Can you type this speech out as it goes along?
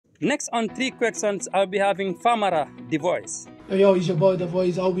Next on 3 Questions, I'll be having Famara, the voice. Yo, it's your boy, The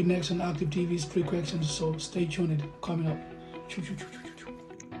Voice. I'll be next on Active TV's 3 Questions, so stay tuned. Coming up.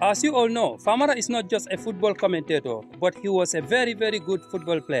 As you all know, Famara is not just a football commentator, but he was a very, very good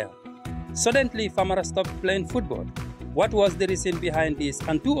football player. Suddenly, Famara stopped playing football. What was the reason behind this?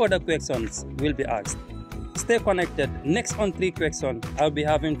 And 2 other questions will be asked. Stay connected. Next on 3 Questions, I'll be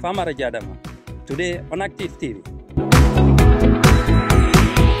having Famara Jadama. Today on Active TV.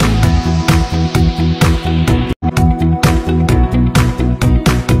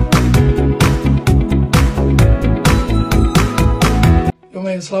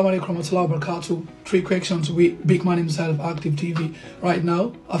 Assalamu alaikum warahmatullahi wabarakatuh. 3 Questions with big man himself, Active TV. Right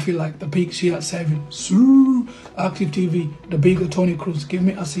now, I feel like the peak's here at 7. Active TV, the bigger Tony Cruz. Give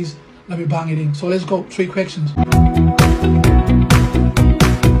me assist, let me bang it in. So let's go, 3 Questions.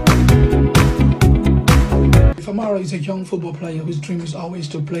 Famara is a young football player whose dream is always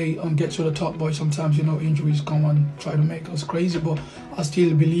to play and get to the top, but sometimes, injuries come and try to make us crazy, but I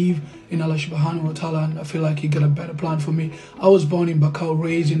still believe in Allah subhanahu wa ta'ala, and I feel like He got a better plan for me. I was born in Bakau,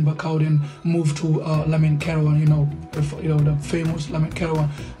 raised in Bakau, then moved to Lamin Kerawan, the famous Lamin Kerawan.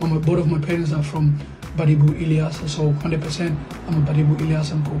 Both of my parents are from Badibu Ilyas, so 100% I'm a Badibu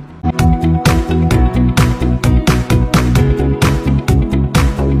Ilyas uncle.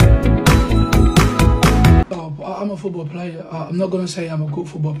 I'm a football player. I'm not going to say I'm a good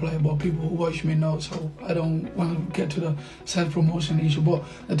football player, but people who watch me know, so I don't want to get to the self-promotion issue. But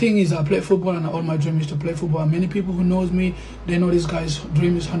the thing is, I play football and all my dream is to play football. And many people who knows me, they know this guy's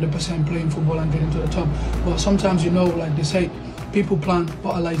dream is 100% playing football and getting to the top. But sometimes, like they say, people plan,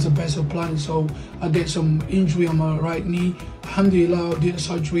 but Allah is the best of plans. So I get some injury on my right knee. Alhamdulillah, did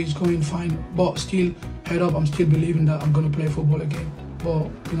surgery, it's going fine. But still, head up, I'm still believing that I'm going to play football again. But,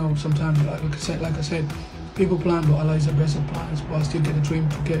 sometimes, like I said, people plan, but Allah is the best of plans. But I still get a dream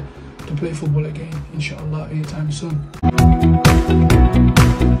to get to play football again, inshallah, anytime soon.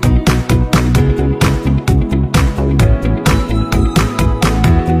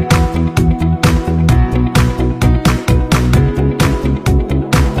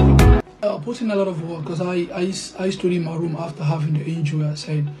 Put in a lot of work, because I stood in my room after having the injury. I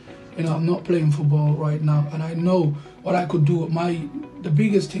said, I'm not playing football right now, and I know what I could do. The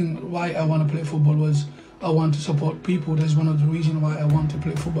biggest thing why I want to play football was I want to support people. That's one of the reasons why I want to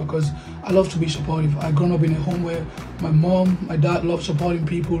play football, because I love to be supportive. I grew up in a home where my mom, my dad love supporting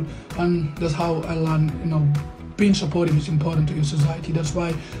people, and that's how I learned, being supportive is important to your society. That's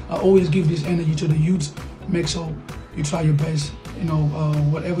why I always give this energy to the youth. Make sure you try your best.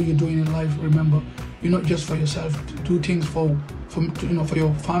 Whatever you're doing in life, remember, you're not just for yourself. Do things for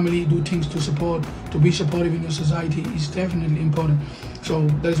your family. Do things to support, to be supportive in your society is definitely important. So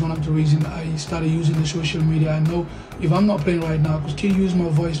that is one of the reasons I started using the social media. I know if I'm not playing right now, I could still use my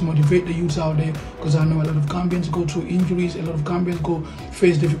voice, motivate the youths out there, because I know a lot of Gambians go through injuries, a lot of Gambians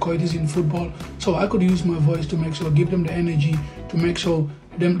face difficulties in football. So I could use my voice to make sure, give them the energy, to make sure,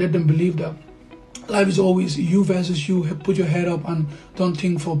 let them believe that life is always you versus you. Put your head up and don't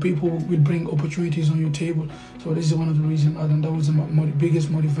think for people will bring opportunities on your table. So this is one of the reasons, and that was the biggest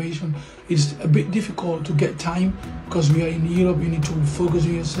motivation. It's a bit difficult to get time because we are in Europe. You need to focus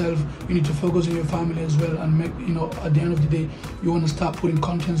on yourself. You need to focus on your family as well, and make, at the end of the day, you want to start putting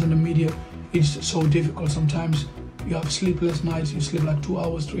contents on the media. It's so difficult sometimes. You have sleepless nights. You sleep like 2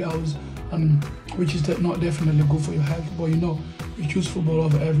 hours, 3 hours, and which is not definitely good for your health. But we choose football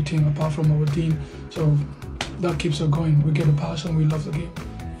over everything apart from our team, so that keeps us going. We get a passion, we love the game.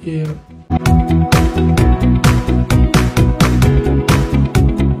 Yeah.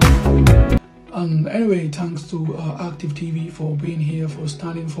 Anyway, thanks to Active TV for being here, for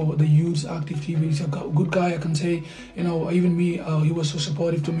standing for the youths. Active TV is a good guy, I can say. Even me, he was so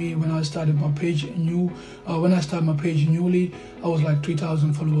supportive to me when I started my page when I started my page newly. I was like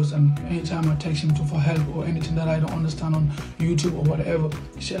 3,000 followers, and anytime I text him for help or anything that I don't understand on YouTube or whatever,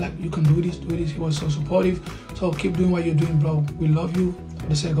 he said, like, you can do this, do this. He was so supportive. So keep doing what you're doing, bro. We love you for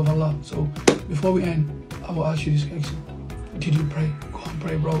the sake of Allah. So before we end, I will ask you this question. Did you pray? Go and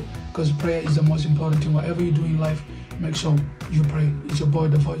pray, bro, because prayer is the most important thing. Whatever you do in life, make sure you pray. It's your boy,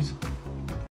 The Voice.